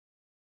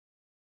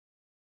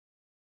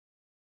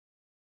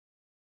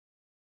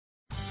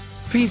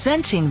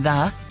Presenting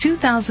the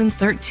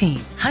 2013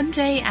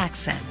 Hyundai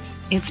Accent.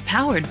 It's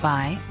powered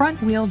by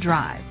front-wheel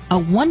drive, a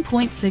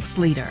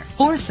 1.6-liter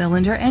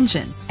four-cylinder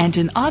engine, and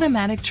an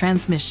automatic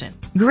transmission.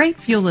 Great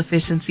fuel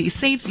efficiency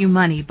saves you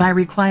money by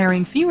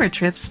requiring fewer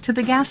trips to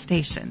the gas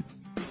station.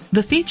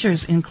 The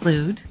features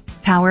include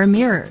power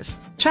mirrors,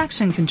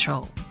 traction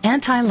control,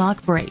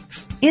 anti-lock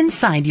brakes.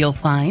 Inside you'll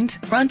find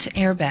front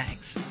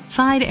airbags,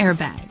 side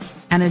airbags,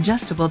 an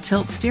adjustable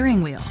tilt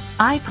steering wheel,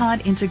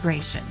 iPod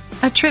integration,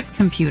 a trip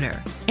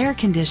computer, air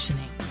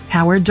conditioning,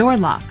 power door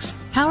locks,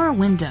 power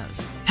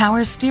windows,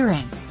 power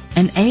steering,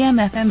 an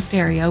AM/FM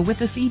stereo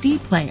with a CD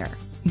player.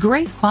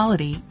 Great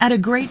quality at a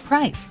great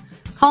price.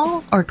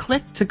 Call or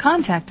click to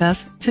contact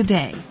us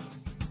today.